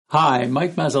Hi,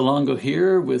 Mike Mazzalongo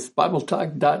here with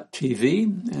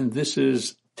BibleTalk.tv, and this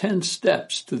is 10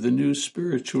 Steps to the New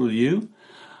Spiritual You,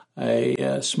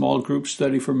 a small group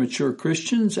study for mature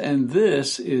Christians, and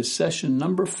this is session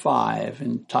number 5,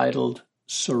 entitled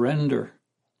Surrender.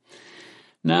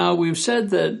 Now, we've said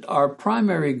that our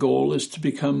primary goal is to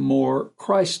become more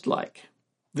Christ-like.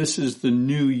 This is the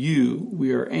new you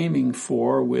we are aiming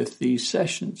for with these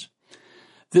sessions.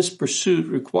 This pursuit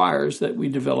requires that we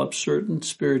develop certain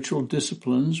spiritual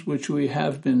disciplines which we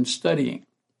have been studying.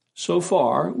 So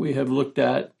far, we have looked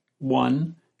at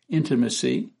 1,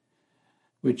 intimacy,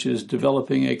 which is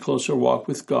developing a closer walk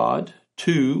with God.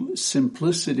 2,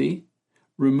 simplicity,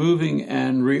 removing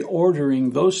and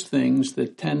reordering those things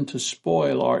that tend to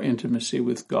spoil our intimacy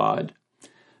with God.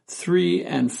 3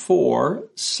 and 4,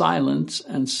 silence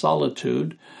and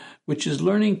solitude, which is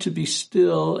learning to be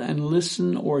still and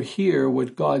listen or hear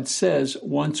what God says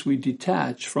once we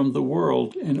detach from the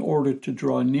world in order to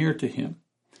draw near to Him.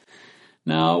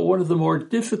 Now, one of the more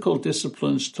difficult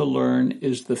disciplines to learn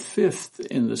is the 5th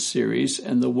in the series,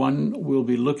 and the one we'll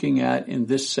be looking at in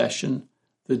this session,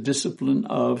 the discipline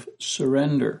of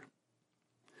surrender.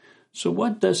 So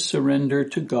what does surrender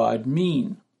to God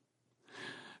mean?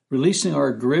 Releasing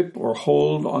our grip or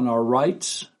hold on our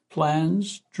rights,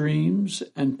 plans, dreams,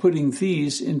 and putting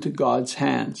these into God's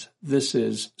hands. This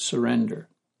is surrender.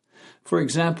 For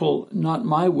example, not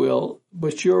my will,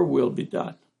 but your will be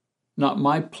done. Not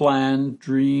my plan,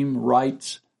 dream,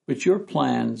 rights, but your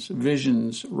plans,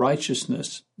 visions,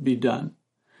 righteousness be done.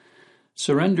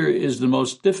 Surrender is the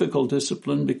most difficult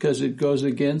discipline because it goes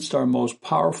against our most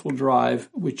powerful drive,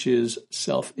 which is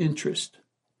self-interest.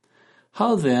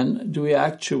 How then do we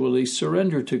actually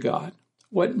surrender to God?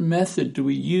 What method do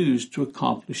we use to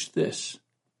accomplish this?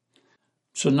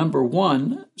 So number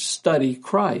 1, study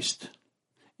Christ.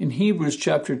 In Hebrews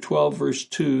chapter 12, verse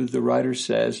 2, the writer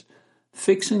says,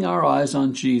 fixing our eyes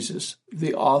on Jesus,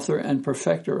 the author and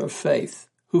perfecter of faith,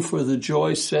 who for the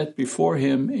joy set before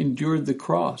him endured the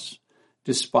cross,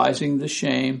 despising the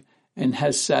shame, and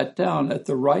has sat down at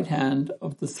the right hand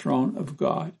of the throne of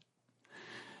God.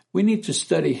 We need to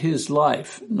study his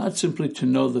life, not simply to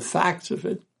know the facts of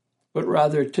it, but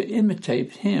rather to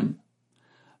imitate him.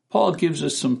 Paul gives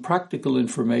us some practical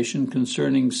information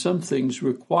concerning some things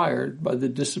required by the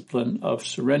discipline of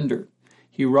surrender.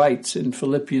 He writes in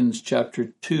Philippians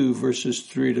chapter 2, verses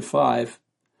 3 to 5,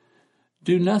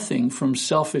 do nothing from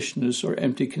selfishness or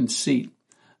empty conceit,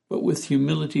 but with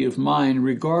humility of mind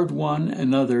regard one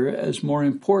another as more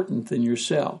important than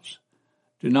yourselves.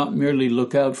 Do not merely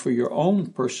look out for your own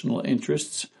personal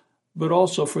interests, but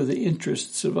also for the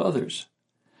interests of others.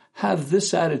 Have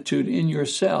this attitude in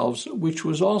yourselves, which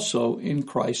was also in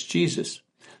Christ Jesus.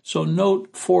 So note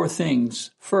 4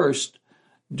 things. First,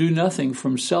 do nothing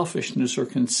from selfishness or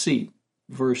conceit,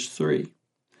 verse 3.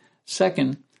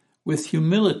 Second, with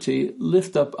humility,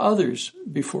 lift up others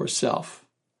before self.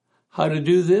 How to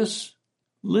do this?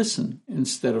 Listen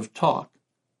instead of talk.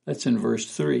 That's in verse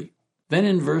 3. Then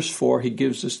in verse 4, he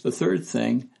gives us the third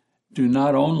thing, do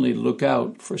not only look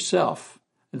out for self.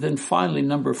 And then finally,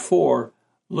 number 4,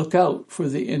 look out for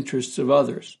the interests of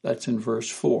others. That's in verse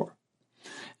 4.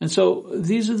 And so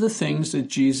these are the things that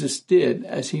Jesus did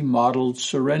as he modeled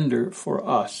surrender for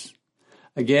us.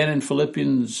 Again, in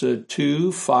Philippians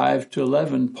 2, 5 to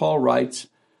 11, Paul writes,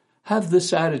 have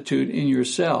this attitude in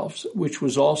yourselves, which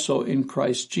was also in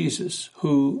Christ Jesus,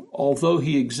 who, although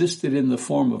he existed in the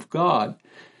form of God,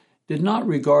 did not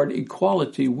regard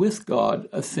equality with God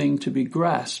a thing to be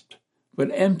grasped,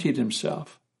 but emptied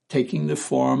himself, taking the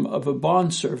form of a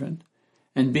bondservant,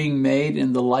 and being made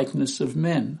in the likeness of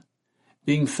men.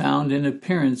 Being found in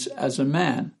appearance as a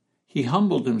man, he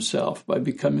humbled himself by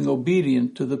becoming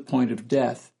obedient to the point of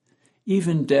death,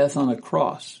 even death on a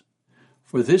cross.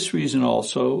 For this reason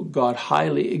also God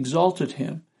highly exalted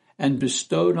him, and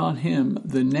bestowed on him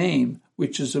the name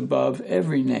which is above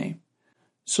every name,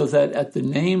 so that at the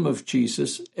name of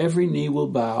Jesus every knee will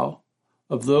bow,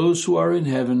 of those who are in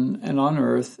heaven and on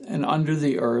earth and under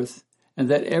the earth, and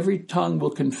that every tongue will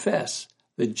confess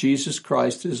that Jesus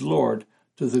Christ is Lord,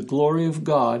 to the glory of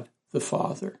God the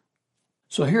Father.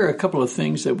 So here are a couple of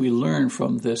things that we learn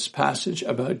from this passage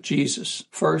about Jesus.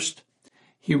 First,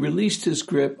 he released his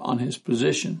grip on his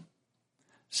position.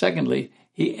 Secondly,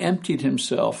 he emptied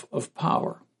himself of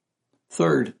power.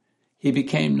 Third, he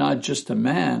became not just a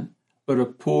man, but a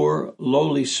poor,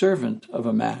 lowly servant of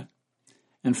a man.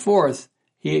 And fourth,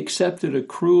 he accepted a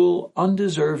cruel,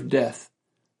 undeserved death,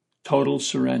 total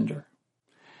surrender.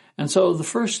 And so the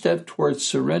first step towards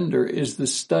surrender is the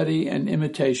study and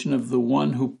imitation of the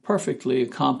one who perfectly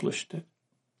accomplished it.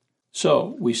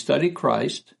 So we study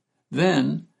Christ,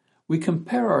 then we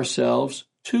compare ourselves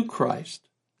to Christ.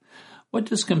 What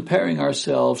does comparing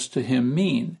ourselves to him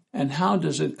mean, and how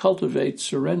does it cultivate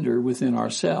surrender within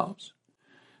ourselves?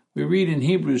 We read in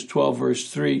Hebrews 12, verse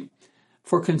 3,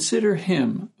 "For consider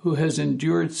him who has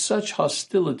endured such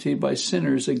hostility by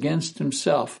sinners against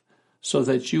himself, so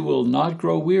that you will not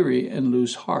grow weary and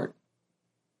lose heart."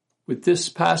 With this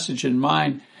passage in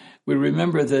mind, we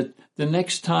remember that the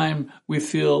next time we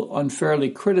feel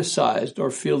unfairly criticized or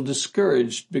feel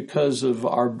discouraged because of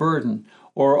our burden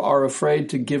or are afraid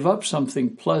to give up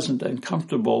something pleasant and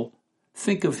comfortable,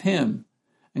 think of him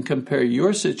and compare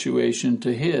your situation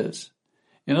to his.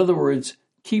 In other words,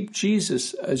 keep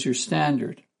Jesus as your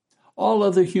standard. All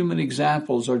other human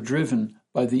examples are driven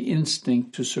by the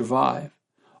instinct to survive.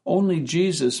 Only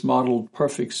Jesus modeled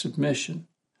perfect submission.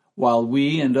 While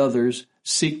we and others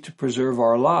seek to preserve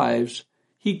our lives,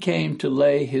 he came to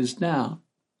lay his down.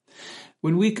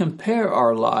 When we compare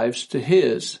our lives to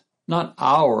his, not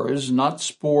ours, not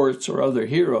sports or other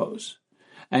heroes,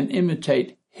 and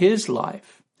imitate his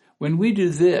life, when we do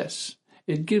this,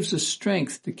 it gives us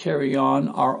strength to carry on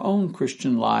our own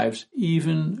Christian lives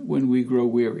even when we grow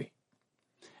weary.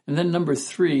 And then number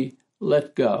 3,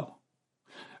 let go.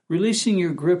 Releasing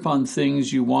your grip on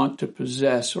things you want to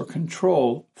possess or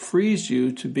control frees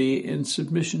you to be in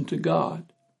submission to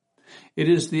God. It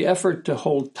is the effort to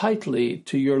hold tightly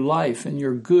to your life and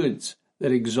your goods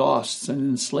that exhausts and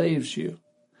enslaves you.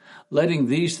 Letting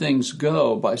these things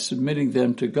go by submitting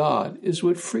them to God is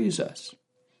what frees us.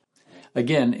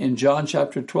 Again, in John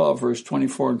chapter 12, verse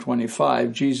 24 and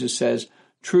 25, Jesus says,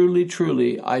 "Truly,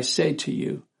 truly, I say to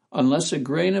you, unless a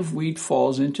grain of wheat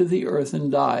falls into the earth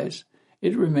and dies,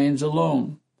 it remains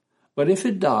alone. But if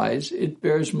it dies, it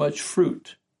bears much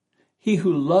fruit. He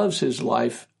who loves his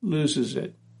life loses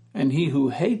it, and he who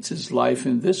hates his life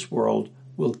in this world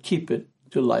will keep it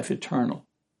to life eternal."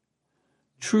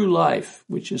 True life,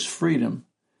 which is freedom,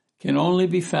 can only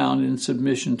be found in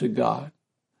submission to God.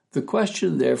 The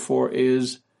question, therefore,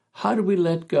 is, how do we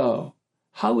let go?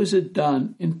 How is it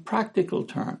done in practical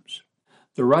terms?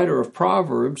 The writer of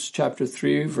Proverbs, chapter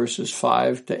 3, verses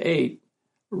 5 to 8,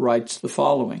 writes the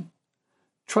following,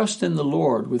 "Trust in the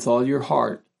Lord with all your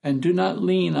heart, and do not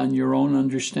lean on your own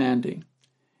understanding.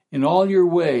 In all your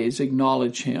ways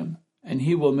acknowledge him, and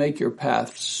he will make your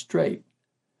paths straight.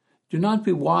 Do not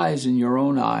be wise in your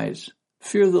own eyes.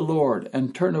 Fear the Lord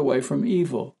and turn away from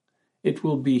evil. It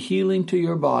will be healing to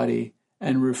your body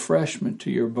and refreshment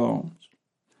to your bones."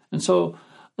 And so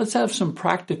let's have some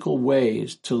practical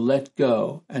ways to let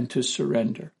go and to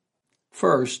surrender.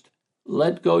 First,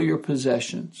 let go your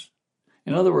possessions.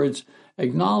 In other words,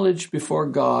 acknowledge before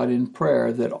God in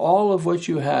prayer that all of what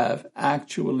you have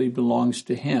actually belongs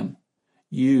to him.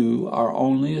 You are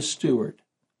only a steward.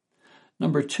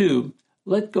 Number 2,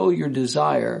 let go your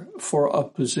desire for a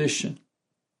position.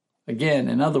 Again,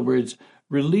 in other words,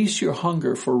 release your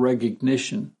hunger for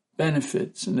recognition,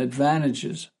 benefits, and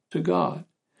advantages to God.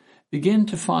 Begin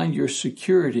to find your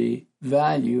security,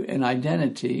 value, and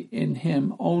identity in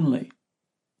him only.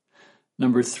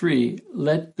 Number 3,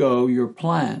 let go your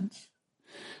plans.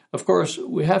 Of course,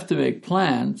 we have to make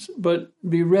plans, but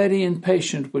be ready and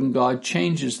patient when God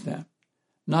changes them.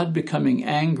 Not becoming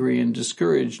angry and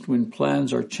discouraged when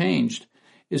plans are changed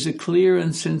is a clear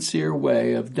and sincere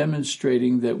way of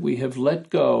demonstrating that we have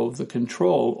let go of the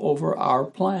control over our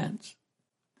plans.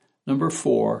 Number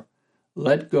 4,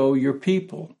 let go your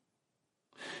people.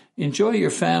 Enjoy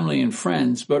your family and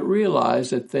friends, but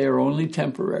realize that they are only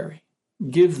temporary.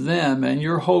 Give them and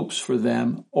your hopes for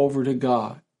them over to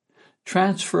God.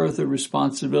 Transfer the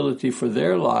responsibility for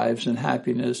their lives and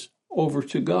happiness over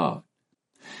to God.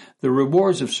 The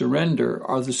rewards of surrender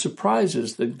are the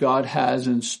surprises that God has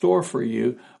in store for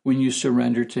you when you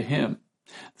surrender to him.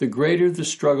 The greater the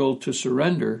struggle to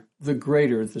surrender, the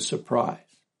greater the surprise.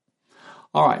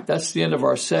 All right, that's the end of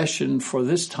our session for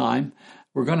this time.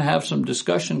 We're going to have some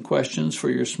discussion questions for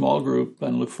your small group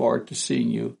and look forward to seeing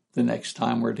you the next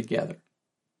time we're together.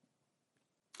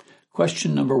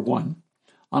 Question number 1.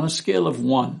 On a scale of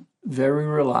 1, very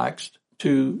relaxed,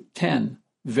 to 10,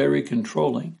 very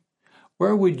controlling,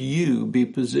 where would you be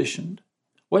positioned?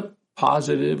 What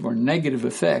positive or negative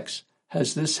effects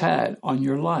has this had on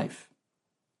your life?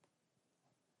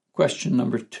 Question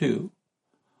number 2.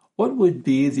 What would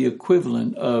be the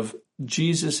equivalent of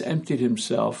Jesus emptied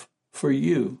himself for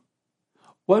you?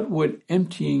 What would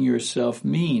emptying yourself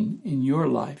mean in your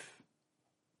life?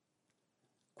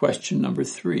 Question number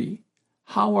 3.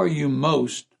 How are you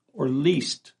most or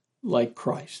least like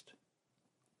Christ?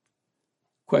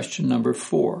 Question number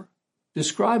 4.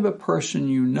 Describe a person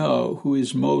you know who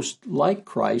is most like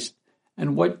Christ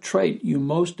and what trait you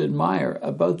most admire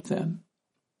about them.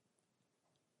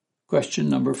 Question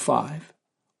number 5.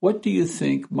 What do you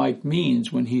think Mike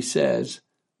means when he says,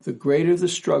 the greater the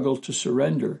struggle to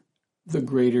surrender, the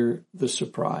greater the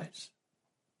surprise?